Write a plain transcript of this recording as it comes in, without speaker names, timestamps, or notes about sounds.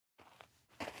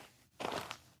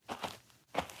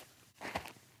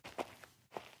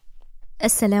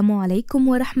السلام عليكم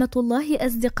ورحمة الله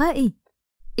أصدقائي.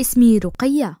 اسمي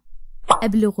رقية،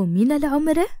 أبلغ من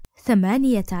العمر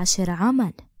 18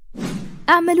 عاما.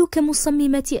 أعمل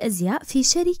كمصممة أزياء في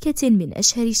شركة من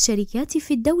أشهر الشركات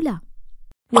في الدولة،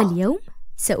 واليوم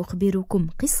سأخبركم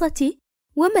قصتي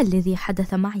وما الذي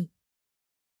حدث معي.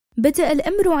 بدأ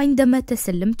الأمر عندما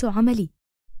تسلمت عملي،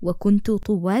 وكنت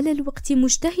طوال الوقت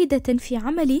مجتهدة في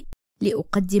عملي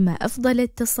لأقدم أفضل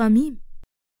التصاميم،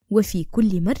 وفي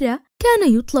كل مرة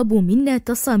كان يطلب منا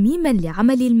تصاميما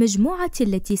لعمل المجموعة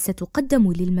التي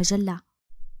ستقدم للمجلة.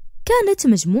 كانت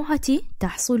مجموعتي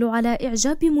تحصل على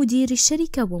إعجاب مدير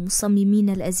الشركة ومصممين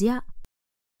الأزياء،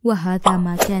 وهذا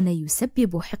ما كان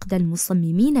يسبب حقد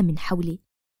المصممين من حولي،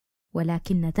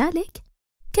 ولكن ذلك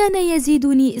كان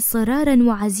يزيدني إصرارا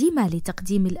وعزيمة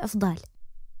لتقديم الأفضل.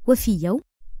 وفي يوم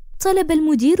طلب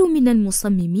المدير من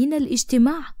المصممين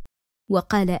الاجتماع،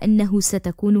 وقال أنه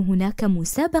ستكون هناك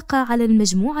مسابقة على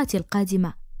المجموعة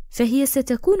القادمة، فهي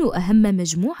ستكون أهم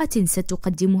مجموعة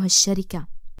ستقدمها الشركة،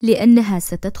 لأنها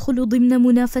ستدخل ضمن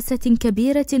منافسة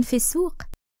كبيرة في السوق.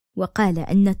 وقال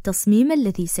أن التصميم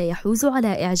الذي سيحوز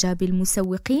على إعجاب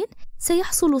المسوقين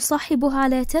سيحصل صاحبه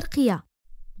على ترقية،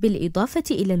 بالإضافة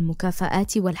إلى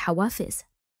المكافآت والحوافز.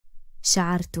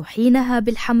 شعرت حينها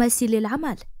بالحماس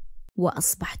للعمل،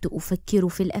 وأصبحت أفكر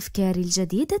في الأفكار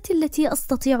الجديدة التي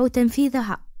أستطيع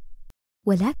تنفيذها،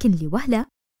 ولكن لوهلة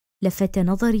لفت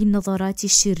نظري النظرات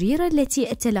الشريرة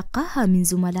التي أتلقاها من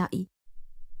زملائي.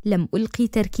 لم ألقي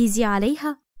تركيزي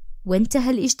عليها، وانتهى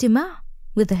الاجتماع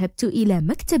وذهبت إلى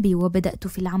مكتبي وبدأت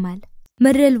في العمل.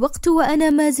 مر الوقت وأنا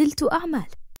ما زلت أعمل،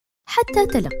 حتى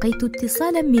تلقيت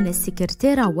اتصالا من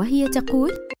السكرتيرة وهي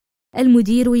تقول: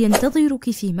 المدير ينتظرك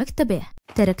في مكتبه.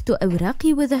 تركت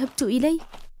أوراقي وذهبت إليه.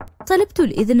 طلبت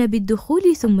الإذن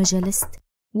بالدخول ثم جلست،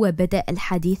 وبدأ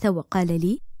الحديث وقال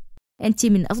لي: أنت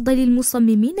من أفضل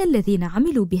المصممين الذين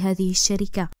عملوا بهذه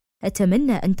الشركة،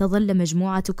 أتمنى أن تظل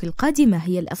مجموعتك القادمة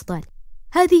هي الأفضل.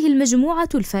 هذه المجموعة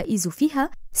الفائز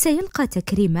فيها سيلقى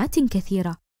تكريمات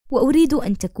كثيرة، وأريد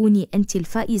أن تكوني أنت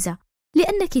الفائزة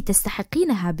لأنك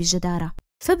تستحقينها بجدارة،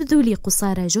 فابذلي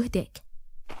قصارى جهدك.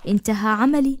 انتهى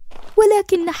عملي،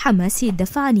 ولكن حماسي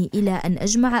دفعني إلى أن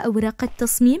أجمع أوراق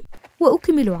التصميم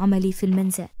وأكمل عملي في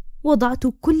المنزل. وضعت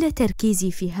كل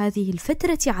تركيزي في هذه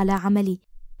الفترة على عملي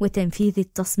وتنفيذ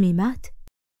التصميمات،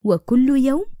 وكل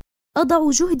يوم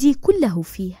أضع جهدي كله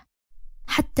فيه،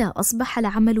 حتى أصبح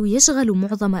العمل يشغل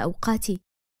معظم أوقاتي.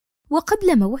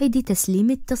 وقبل موعد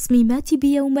تسليم التصميمات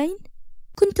بيومين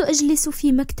كنت أجلس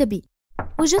في مكتبي،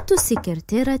 وجدت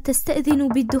السكرتيرة تستأذن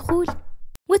بالدخول،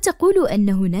 وتقول أن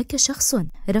هناك شخص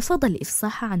رفض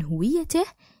الإفصاح عن هويته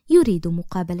يريد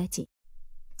مقابلتي.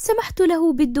 سمحت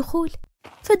له بالدخول،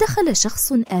 فدخل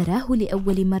شخص أراه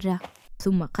لأول مرة،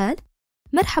 ثم قال: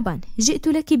 مرحبا، جئت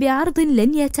لك بعرض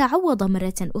لن يتعوض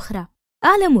مرة أخرى.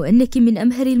 أعلم أنك من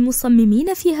أمهر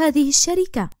المصممين في هذه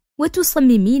الشركة،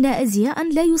 وتصممين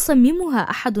أزياء لا يصممها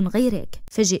أحد غيرك،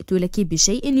 فجئت لك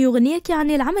بشيء يغنيك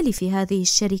عن العمل في هذه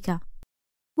الشركة.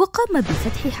 وقام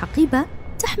بفتح حقيبة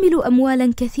تحمل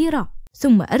أموالا كثيرة،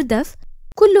 ثم أردف: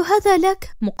 كل هذا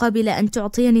لك مقابل أن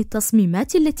تعطيني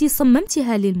التصميمات التي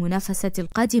صممتها للمنافسة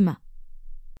القادمة.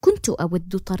 كنت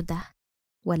أود طرده،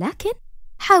 ولكن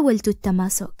حاولت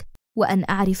التماسك وأن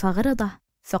أعرف غرضه،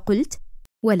 فقلت: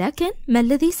 ولكن ما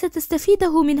الذي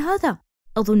ستستفيده من هذا؟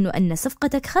 أظن أن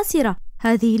صفقتك خاسرة.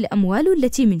 هذه الأموال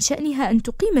التي من شأنها أن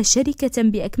تقيم شركة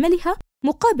بأكملها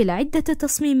مقابل عدة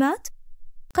تصميمات.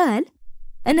 قال: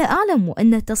 أنا أعلم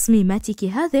أن تصميماتك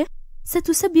هذه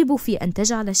ستسبب في أن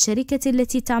تجعل الشركة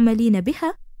التي تعملين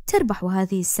بها تربح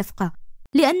هذه الصفقة،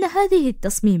 لأن هذه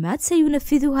التصميمات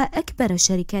سينفذها أكبر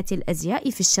شركات الأزياء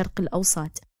في الشرق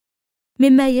الأوسط،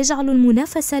 مما يجعل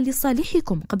المنافسة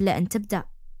لصالحكم قبل أن تبدأ.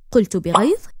 قلت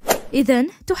بغيظ: إذن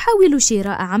تحاول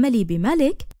شراء عملي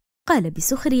بمالك؟ قال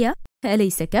بسخرية: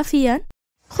 أليس كافيا؟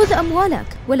 خذ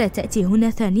أموالك ولا تأتي هنا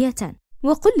ثانية،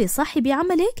 وقل لصاحب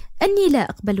عملك أني لا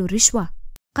أقبل الرشوة.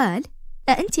 قال: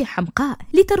 أأنت حمقاء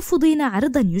لترفضين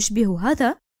عرضا يشبه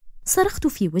هذا؟ صرخت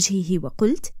في وجهه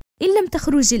وقلت: إن لم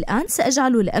تخرج الآن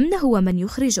سأجعل الأمن هو من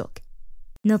يخرجك.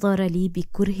 نظر لي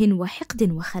بكره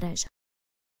وحقد وخرج.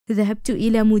 ذهبت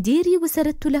إلى مديري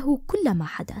وسردت له كل ما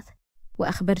حدث،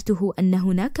 وأخبرته أن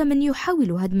هناك من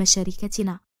يحاول هدم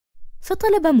شركتنا،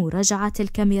 فطلب مراجعة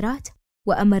الكاميرات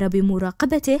وأمر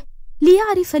بمراقبته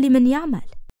ليعرف لمن يعمل.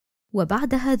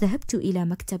 وبعدها ذهبت إلى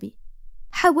مكتبي.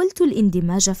 حاولت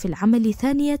الاندماج في العمل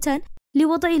ثانية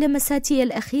لوضع لمساتي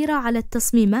الأخيرة على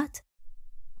التصميمات،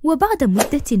 وبعد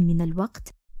مدة من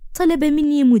الوقت طلب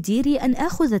مني مديري أن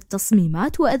آخذ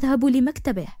التصميمات وأذهب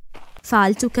لمكتبه.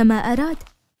 فعلت كما أراد،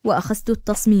 وأخذت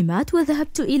التصميمات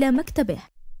وذهبت إلى مكتبه.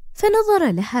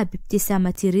 فنظر لها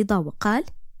بابتسامة رضا وقال: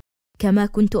 كما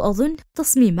كنت أظن،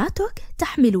 تصميماتك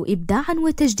تحمل إبداعا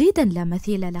وتجديدا لا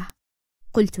مثيل له.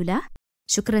 قلت له: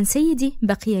 شكرا سيدي،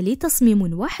 بقي لي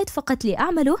تصميم واحد فقط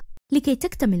لأعمله لكي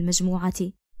تكتمل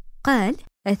مجموعتي. قال: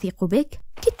 أثق بك،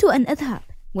 كدت أن أذهب،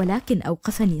 ولكن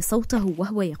أوقفني صوته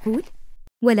وهو يقول: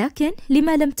 ولكن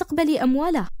لما لم تقبلي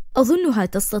أمواله؟ أظنها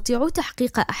تستطيع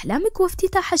تحقيق أحلامك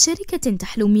وافتتاح شركة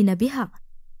تحلمين بها.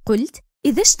 قلت: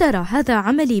 إذا اشترى هذا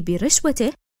عملي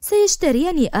برشوته،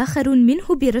 سيشتريني آخر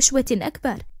منه برشوة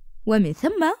أكبر، ومن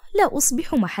ثم لا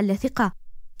أصبح محل ثقة،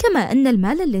 كما أن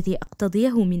المال الذي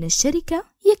أقتضيه من الشركة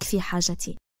يكفي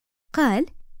حاجتي. قال: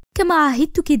 كما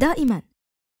عاهدتك دائما.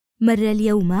 مر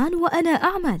اليومان وأنا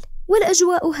أعمل،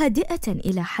 والأجواء هادئة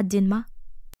إلى حد ما،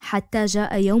 حتى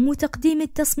جاء يوم تقديم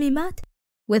التصميمات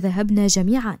وذهبنا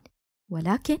جميعا،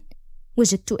 ولكن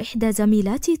وجدت إحدى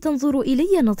زميلاتي تنظر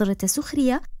إلي نظرة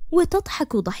سخرية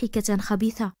وتضحك ضحكة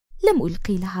خبيثة لم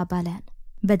ألقي لها بالا.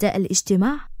 بدأ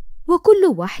الاجتماع، وكل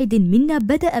واحد منا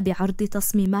بدأ بعرض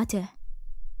تصميماته،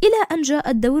 إلى أن جاء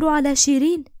الدور على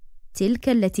شيرين، تلك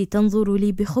التي تنظر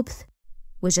لي بخبث.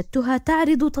 وجدتها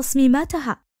تعرض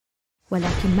تصميماتها،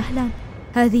 ولكن مهلا،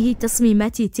 هذه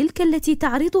تصميماتي تلك التي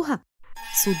تعرضها.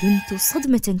 صدمت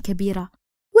صدمة كبيرة،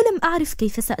 ولم أعرف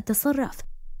كيف سأتصرف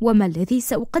وما الذي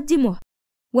سأقدمه.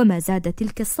 وما زاد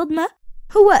تلك الصدمة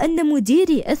هو أن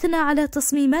مديري أثنى على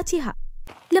تصميماتها.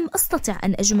 لم أستطع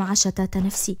أن أجمع شتات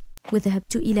نفسي،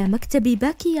 وذهبت إلى مكتبي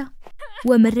باكية.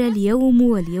 ومر اليوم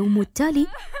واليوم التالي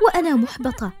وأنا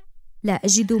محبطة، لا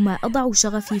أجد ما أضع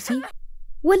شغفي فيه،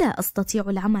 ولا أستطيع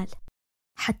العمل.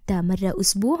 حتى مر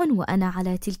أسبوع وأنا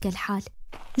على تلك الحال.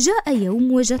 جاء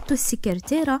يوم وجدت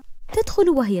السكرتيرة تدخل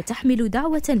وهي تحمل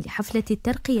دعوة لحفلة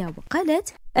الترقية،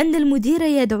 وقالت أن المدير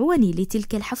يدعوني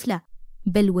لتلك الحفلة،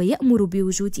 بل ويأمر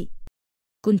بوجودي.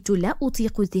 كنت لا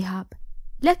أطيق الذهاب،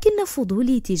 لكن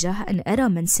فضولي تجاه أن أرى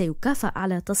من سيكافأ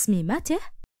على تصميماته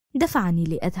دفعني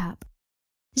لأذهب.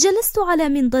 جلست على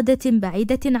منضدة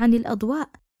بعيدة عن الأضواء،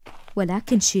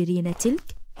 ولكن شيرين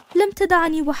تلك لم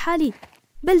تدعني وحالي،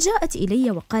 بل جاءت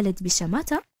إلي وقالت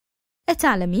بشماتة: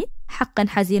 أتعلمين، حقا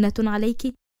حزينة عليك،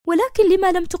 ولكن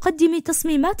لما لم تقدمي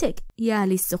تصميماتك؟ يا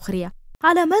للسخرية،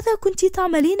 على ماذا كنت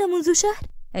تعملين منذ شهر؟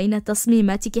 أين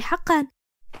تصميماتك حقا؟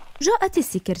 جاءت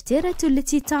السكرتيرة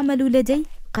التي تعمل لدي،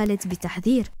 قالت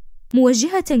بتحذير،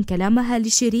 موجهة كلامها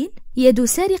لشيرين: يد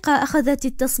سارقة أخذت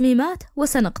التصميمات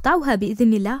وسنقطعها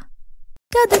بإذن الله.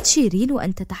 كادت شيرين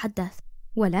أن تتحدث،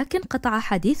 ولكن قطع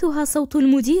حديثها صوت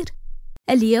المدير: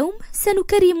 اليوم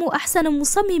سنكرم أحسن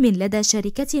مصمم لدى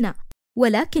شركتنا،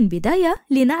 ولكن بداية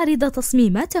لنعرض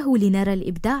تصميماته لنرى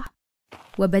الإبداع.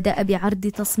 وبدأ بعرض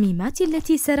تصميمات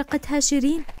التي سرقتها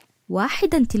شيرين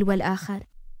واحدا تلو الآخر،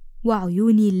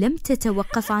 وعيوني لم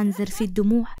تتوقف عن ذرف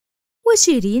الدموع،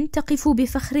 وشيرين تقف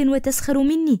بفخر وتسخر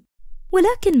مني.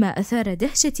 ولكن ما أثار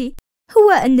دهشتي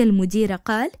هو أن المدير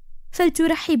قال: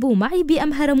 فلترحبوا معي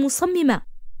بأمهر مصممة،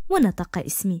 ونطق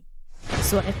اسمي.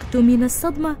 صعقت من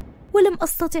الصدمة ولم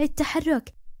أستطع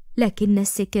التحرك، لكن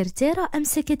السكرتيرة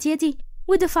أمسكت يدي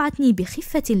ودفعتني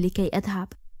بخفة لكي أذهب.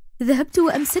 ذهبت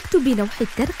وأمسكت بلوح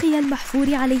الترقية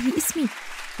المحفور عليه اسمي،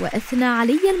 وأثنى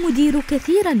علي المدير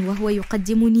كثيرا وهو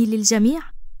يقدمني للجميع.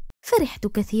 فرحت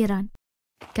كثيرا.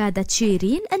 كادت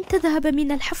شيرين أن تذهب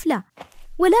من الحفلة،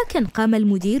 ولكن قام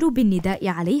المدير بالنداء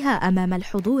عليها أمام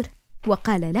الحضور،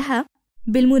 وقال لها: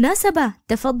 بالمناسبة،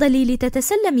 تفضلي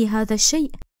لتتسلمي هذا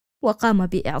الشيء. وقام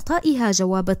بإعطائها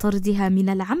جواب طردها من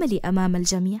العمل أمام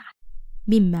الجميع،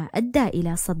 مما أدى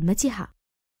إلى صدمتها.